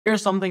There are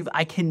some things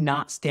I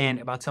cannot stand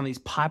about some of these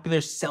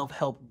popular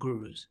self-help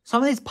gurus.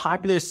 Some of these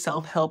popular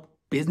self-help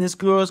business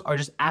gurus are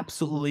just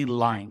absolutely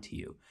lying to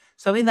you.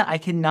 Something that I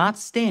cannot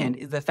stand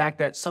is the fact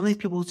that some of these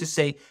people who just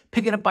say,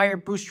 pick it up by your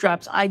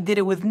bootstraps, I did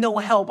it with no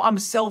help, I'm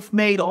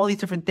self-made, all these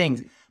different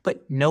things.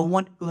 But no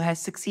one who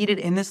has succeeded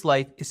in this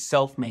life is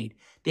self-made.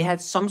 They had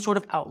some sort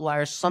of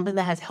outlier, something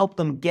that has helped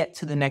them get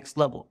to the next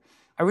level.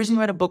 I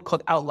recently read a book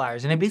called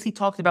Outliers, and it basically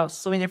talked about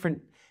so many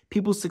different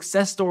people's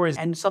success stories.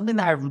 And something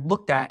that I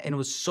looked at and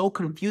was so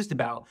confused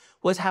about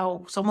was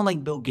how someone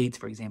like Bill Gates,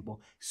 for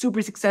example,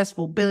 super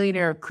successful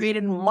billionaire,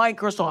 created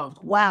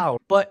Microsoft. Wow.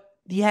 But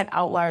he had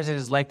outliers in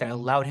his life that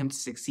allowed him to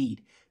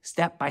succeed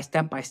step by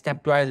step by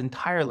step throughout his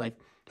entire life.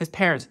 His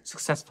parents,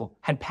 successful,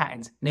 had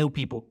patents, nailed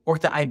people,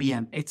 worked at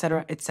IBM,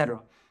 etc.,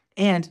 etc.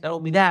 And not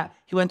only that,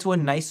 he went to a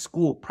nice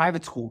school,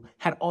 private school,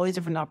 had all these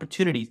different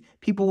opportunities.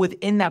 People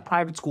within that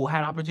private school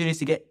had opportunities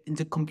to get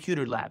into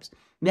computer labs.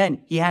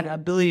 Then he had the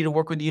ability to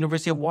work with the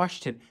University of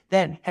Washington.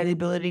 Then had the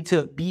ability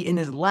to be in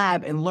his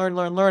lab and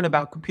learn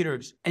about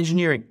computers,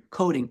 engineering,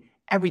 coding,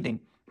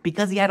 everything.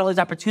 Because he had all these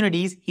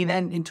opportunities, he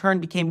then in turn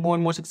became more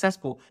and more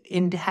successful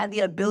and had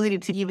the ability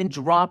to even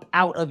drop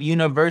out of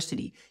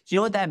university. Do you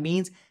know what that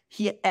means?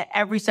 He, at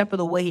every step of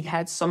the way, he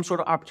had some sort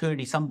of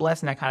opportunity, some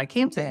blessing that kind of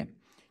came to him.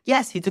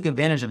 Yes, he took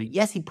advantage of it.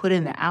 Yes, he put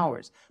in the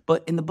hours.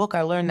 But in the book,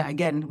 I learned that,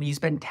 again, when you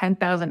spend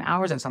 10,000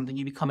 hours on something,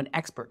 you become an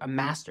expert, a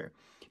master.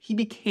 He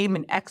became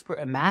an expert,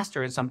 a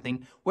master in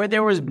something where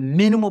there was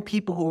minimal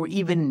people who were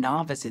even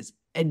novices,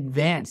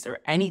 advanced, or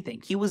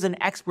anything. He was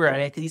an expert at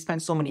it because he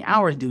spent so many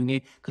hours doing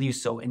it because he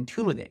was so in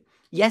tune with it.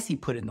 Yes, he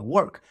put in the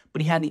work,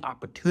 but he had the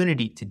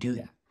opportunity to do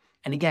that.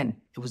 And again,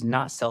 it was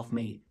not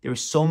self-made. There were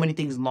so many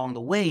things along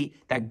the way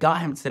that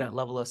got him to that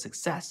level of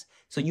success.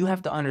 So you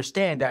have to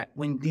understand that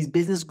when these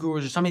business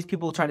gurus or some of these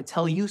people try to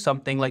tell you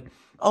something like,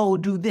 oh,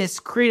 do this,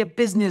 create a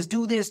business,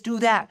 do this, do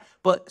that.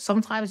 But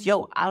sometimes, I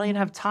don't even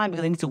have time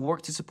because I need to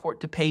work to support,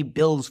 to pay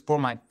bills for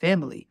my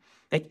family.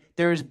 Like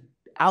there's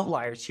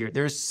outliers here.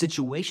 There's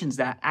situations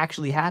that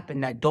actually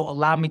happen that don't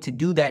allow me to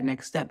do that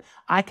next step.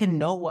 I can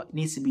know what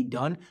needs to be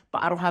done,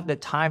 but I don't have the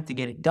time to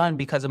get it done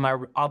because of my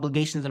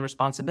obligations and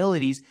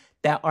responsibilities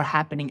that are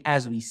happening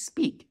as we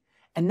speak.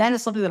 And that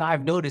is something that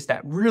I've noticed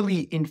that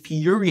really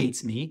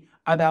infuriates me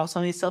about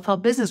some of these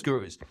self-help business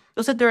gurus.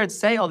 They'll sit there and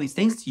say all these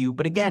things to you,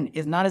 but again,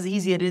 it's not as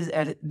easy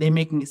as they're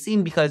making it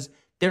seem because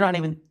they're not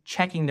even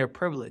checking their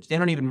privilege. They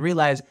don't even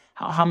realize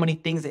how many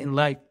things in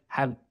life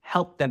have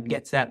helped them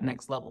get to that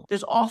next level.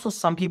 There's also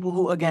some people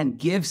who, again,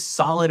 give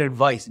solid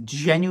advice,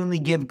 genuinely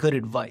give good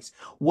advice.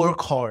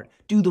 Work hard,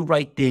 do the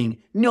right thing,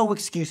 no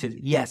excuses.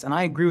 Yes, and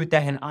I agree with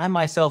that, and I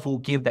myself will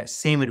give that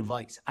same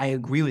advice. I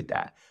agree with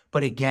that.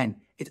 But again,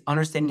 it's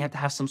understanding you have to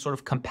have some sort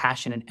of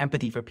compassion and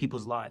empathy for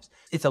people's lives.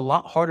 It's a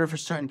lot harder for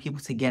certain people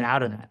to get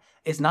out of that.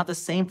 It's not the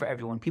same for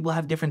everyone. People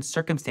have different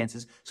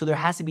circumstances, so there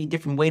has to be a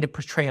different way to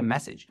portray a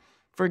message.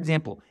 For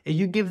example, if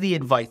you give the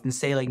advice and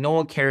say like, no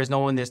one cares, no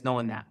one this, no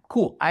one that,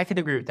 cool, I could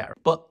agree with that.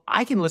 But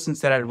I can listen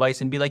to that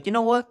advice and be like, you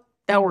know what?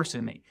 That works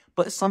for me.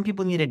 But some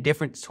people need a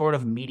different sort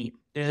of medium.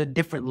 There's a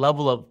different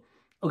level of,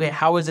 okay,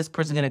 how is this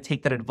person going to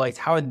take that advice?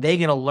 How are they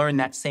going to learn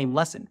that same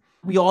lesson?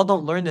 We all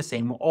don't learn the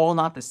same. We're all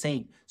not the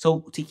same. So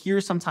to hear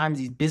sometimes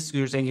these business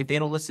gurus saying, if they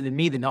don't listen to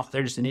me, then no,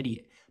 they're just an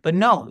idiot. But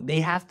no,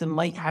 they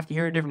might have to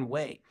hear a different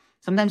way.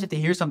 Sometimes you have to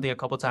hear something a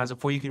couple times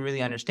before you can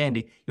really understand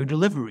it. Your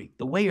delivery,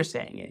 the way you're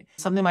saying it.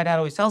 Something my dad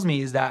always tells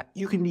me is that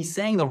you can be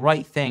saying the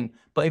right thing,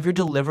 but if your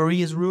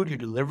delivery is rude, your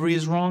delivery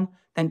is wrong,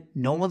 then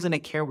no one's going to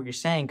care what you're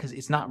saying because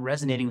it's not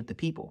resonating with the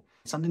people.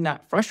 Something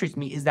that frustrates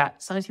me is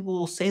that sometimes people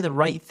will say the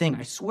right thing.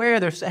 I swear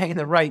they're saying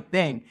the right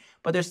thing,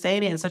 but they're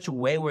saying it in such a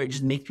way where it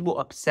just makes people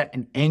upset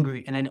and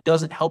angry, and then it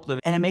doesn't help them,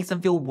 and it makes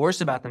them feel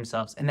worse about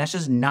themselves, and that's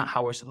just not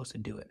how we're supposed to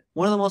do it.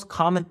 One of the most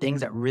common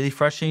things that really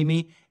frustrate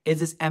me is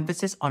this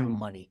emphasis on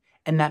money,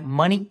 and that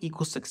money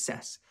equals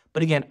success.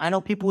 But again, I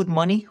know people with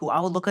money who I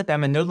would look at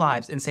them in their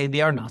lives and say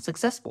they are not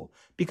successful,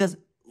 because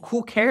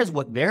who cares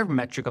what their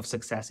metric of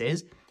success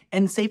is?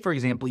 And say, for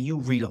example, you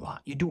read a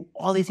lot. You do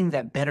all these things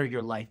that better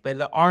your life, but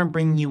that aren't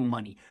bringing you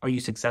money. Are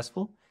you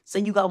successful? Say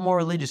you got more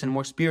religious and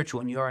more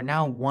spiritual and you are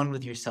now one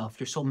with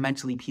yourself. You're so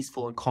mentally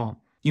peaceful and calm.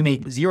 You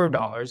made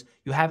 $0.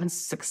 You haven't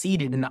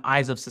succeeded in the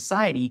eyes of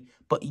society,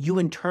 but you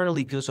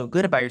internally feel so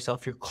good about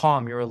yourself. You're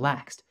calm. You're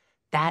relaxed.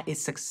 That is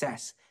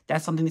success.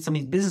 That's something that some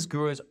of these business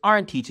gurus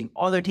aren't teaching.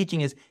 All they're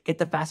teaching is get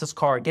the fastest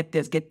car, get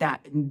this, get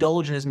that,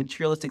 indulge in this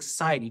materialistic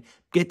society,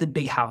 get the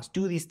big house,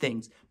 do these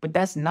things. But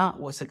that's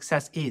not what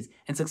success is.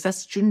 And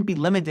success shouldn't be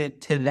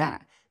limited to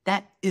that.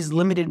 That is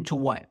limited to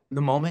what?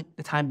 The moment,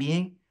 the time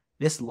being,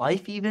 this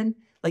life even?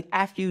 Like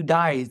after you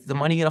die, is the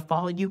money gonna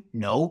follow you?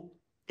 No,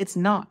 it's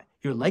not.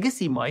 Your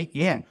legacy might,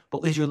 yeah.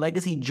 But is your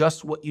legacy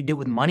just what you did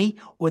with money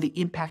or the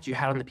impact you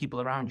had on the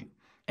people around you?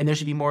 And there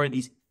should be more of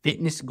these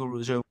fitness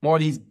gurus or more of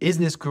these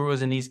business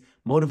gurus and these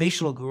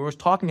motivational gurus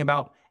talking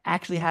about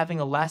actually having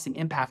a lasting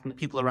impact on the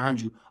people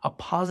around you, a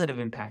positive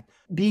impact,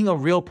 being a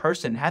real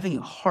person, having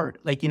a heart.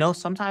 Like,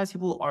 sometimes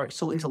people are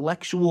so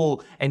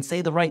intellectual and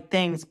say the right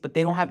things, but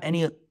they don't have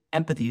any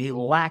empathy. They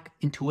lack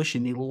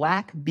intuition. They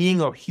lack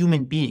being a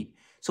human being.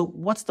 So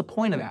what's the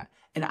point of that?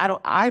 And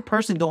I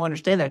personally don't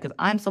understand that because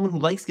I'm someone who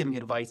likes giving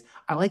advice.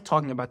 I like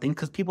talking about things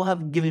because people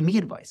have given me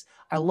advice.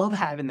 I love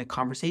having the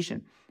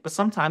conversation. But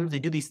sometimes they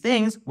do these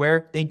things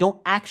where they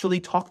don't actually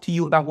talk to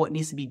you about what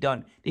needs to be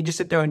done. They just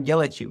sit there and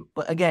yell at you.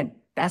 But again,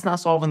 that's not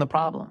solving the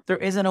problem. There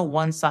isn't a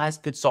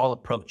one-size-fits-all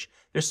approach.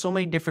 There's so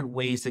many different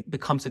ways to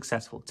become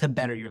successful, to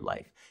better your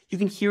life. You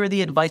can hear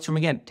the advice from,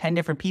 again, 10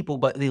 different people,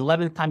 but the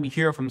 11th time you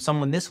hear it from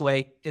someone this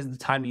way is the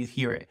time you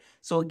hear it.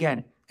 So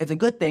again, it's a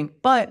good thing,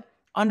 but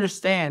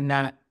understand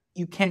that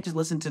you can't just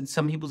listen to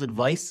some people's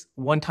advice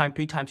 1 time,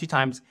 3 times, 2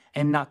 times,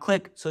 and not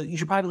click. So you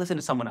should probably listen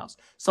to someone else.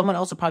 Someone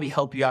else will probably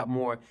help you out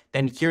more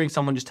than hearing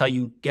someone just tell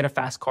you, get a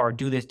fast car,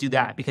 do this, do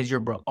that, because you're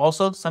broke.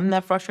 Also, something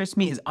that frustrates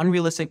me is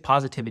unrealistic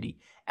positivity.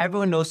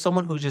 Everyone knows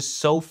someone who's just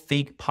so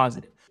fake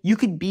positive. You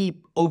could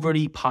be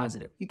overly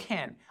positive. You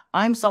can.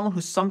 I'm someone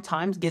who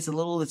sometimes gets a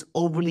little this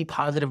overly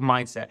positive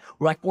mindset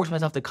where I force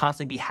myself to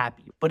constantly be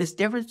happy. But it's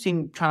different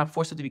between trying to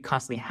force yourself to be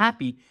constantly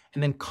happy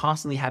and then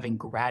constantly having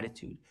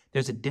gratitude.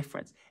 There's a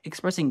difference.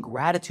 Expressing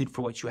gratitude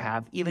for what you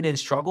have, even in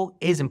struggle,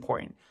 is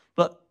important.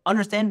 But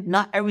understand,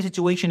 not every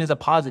situation is a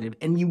positive,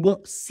 and you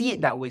won't see it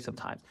that way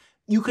sometimes.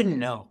 You can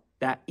know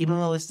that even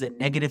though this is a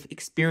negative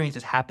experience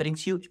that's happening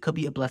to you, it could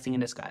be a blessing in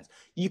disguise.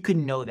 You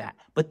can know that,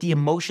 but the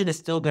emotion is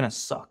still gonna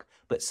suck.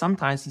 But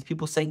sometimes these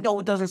people say, no,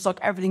 it doesn't suck,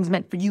 everything's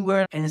meant for you,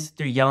 and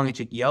they're yelling at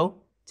you,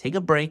 yo, take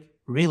a break,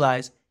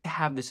 realize,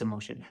 have this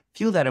emotion,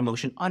 feel that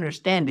emotion,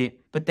 understand it,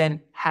 but then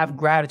have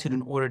gratitude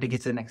in order to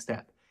get to the next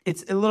step.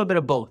 It's a little bit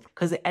of both,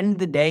 because at the end of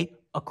the day,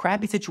 a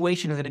crappy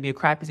situation is gonna be a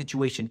crappy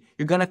situation.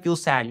 You're gonna feel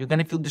sad, you're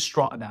gonna feel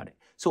distraught about it.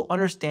 So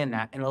understand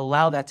that and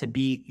allow that to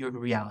be your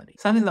reality.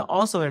 Something that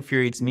also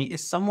infuriates me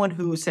is someone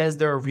who says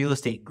they're a real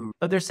estate guru,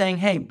 but they're saying,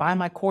 hey, buy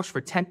my course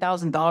for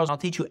 $10,000. I'll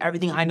teach you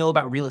everything I know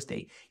about real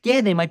estate.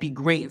 Yeah, they might be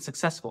great and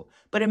successful,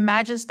 but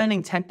imagine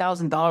spending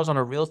 $10,000 on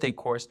a real estate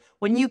course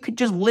when you could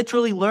just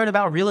literally learn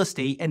about real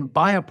estate and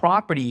buy a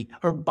property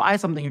or buy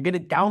something or get a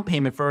down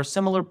payment for a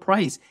similar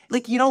price.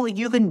 Like you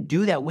can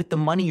do that with the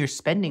money you're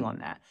spending on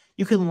that.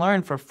 You can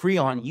learn for free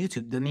on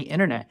YouTube, on the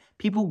internet.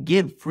 People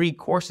give free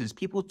courses.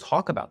 People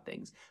talk about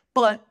things.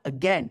 But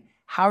again,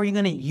 how are you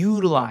going to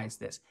utilize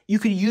this? You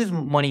could use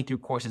money through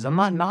courses. I'm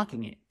not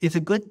knocking it. It's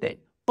a good thing.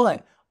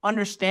 But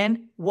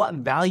understand, what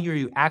value are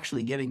you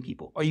actually giving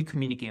people? Are you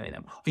communicating with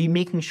them? Are you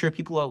making sure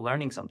people are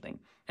learning something?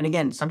 And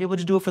again, some people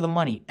just do it for the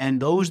money.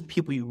 And those are the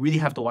people you really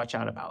have to watch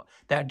out about,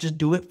 that just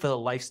do it for the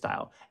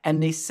lifestyle.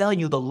 And they sell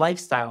you the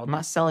lifestyle,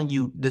 not selling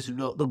you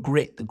the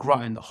grit, the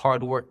grind, the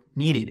hard work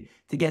needed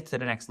to get to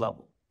the next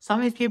level. Some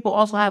of these people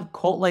also have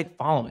cult-like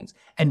followings.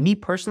 And me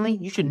personally,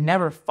 you should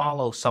never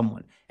follow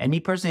someone. And me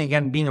personally,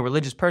 again, being a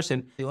religious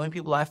person, the only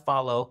people I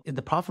follow is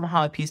the Prophet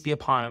Muhammad, peace be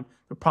upon him,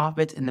 the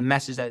prophets, and the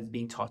message that is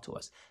being taught to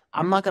us.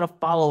 I'm not going to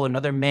follow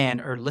another man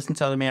or listen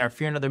to another man or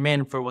fear another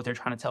man for what they're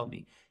trying to tell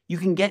me. You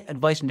can get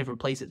advice from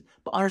different places,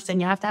 but understand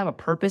you have to have a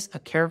purpose, a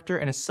character,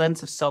 and a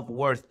sense of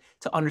self-worth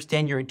to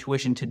understand your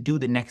intuition to do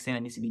the next thing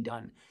that needs to be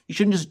done. You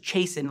shouldn't just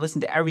chase and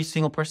listen to every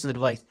single person's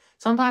advice.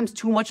 Sometimes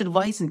too much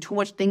advice and too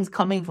much things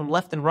coming from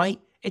left and right,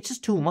 it's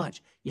just too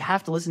much. You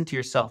have to listen to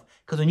yourself,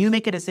 because when you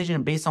make a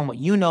decision based on what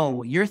you know and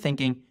what you're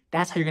thinking,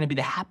 that's how you're going to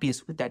be the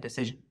happiest with that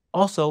decision.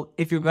 Also,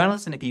 if you're going to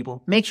listen to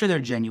people, make sure they're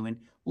genuine.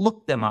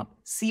 Look them up,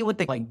 see what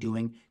they like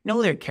doing,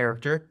 know their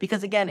character,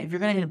 because again, if you're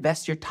going to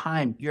invest your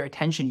time, your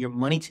attention, your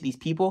money to these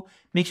people,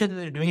 make sure that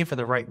they're doing it for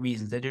the right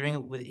reasons. They're doing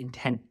it with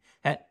intent,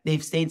 that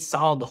they've stayed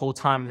solid the whole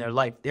time in their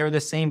life. They're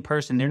the same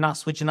person. They're not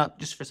switching up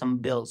just for some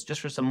bills,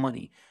 just for some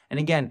money. And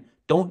again,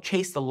 don't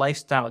chase the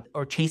lifestyle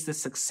or chase the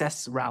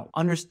success route.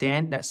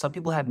 Understand that some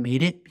people have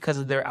made it because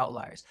of their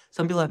outliers.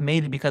 Some people have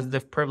made it because of the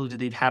privilege that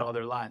they've had all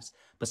their lives.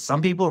 But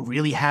some people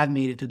really have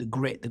made it through the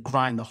grit, the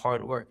grind, the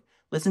hard work.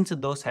 Listen to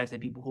those types of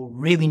people who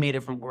really made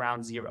it from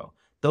ground zero.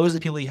 Those are the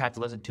people you have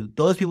to listen to.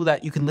 Those people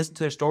that you can listen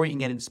to their story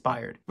and get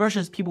inspired,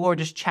 versus people who are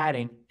just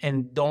chatting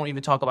and don't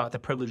even talk about the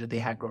privilege that they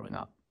had growing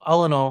up.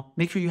 All in all,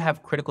 make sure you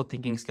have critical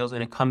thinking skills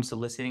when it comes to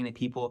listening to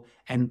people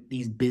and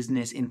these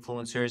business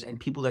influencers and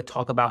people that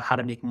talk about how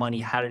to make money,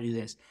 how to do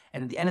this.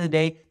 And at the end of the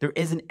day, there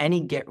isn't any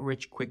get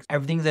rich quick.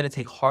 Everything's going to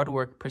take hard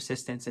work,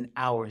 persistence, and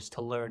hours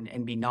to learn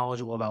and be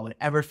knowledgeable about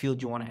whatever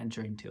field you want to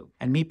enter into.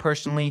 And me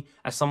personally,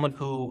 as someone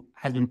who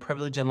has been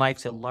privileged in life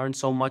to learn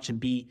so much and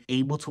be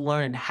able to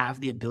learn and have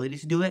the ability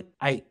to do it,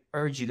 I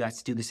urge you guys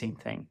to do the same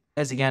thing.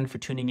 Thanks again for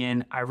tuning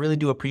in. I really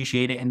do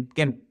appreciate it. And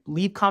again,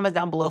 leave comments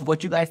down below of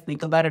what you guys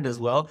think about it as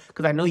well,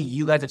 because I know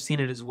you guys have seen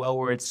it as well,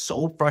 where it's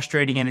so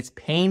frustrating and it's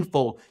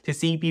painful to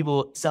see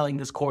people selling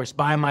this course,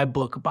 buy my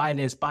book, buy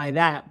this, buy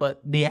that,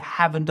 but they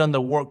haven't done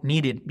the work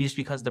needed just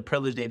because of the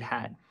privilege they've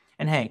had.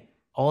 And hey,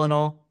 all in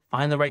all,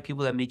 find the right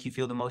people that make you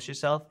feel the most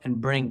yourself and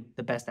bring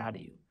the best out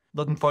of you.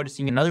 Looking forward to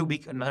seeing another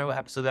week, another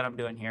episode that I'm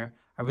doing here.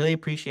 I really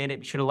appreciate it.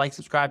 Be sure to like,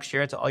 subscribe,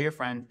 share it to all your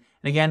friends.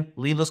 And again,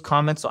 leave those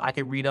comments so I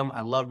can read them.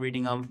 I love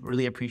reading them.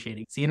 Really appreciate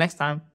it. See you next time.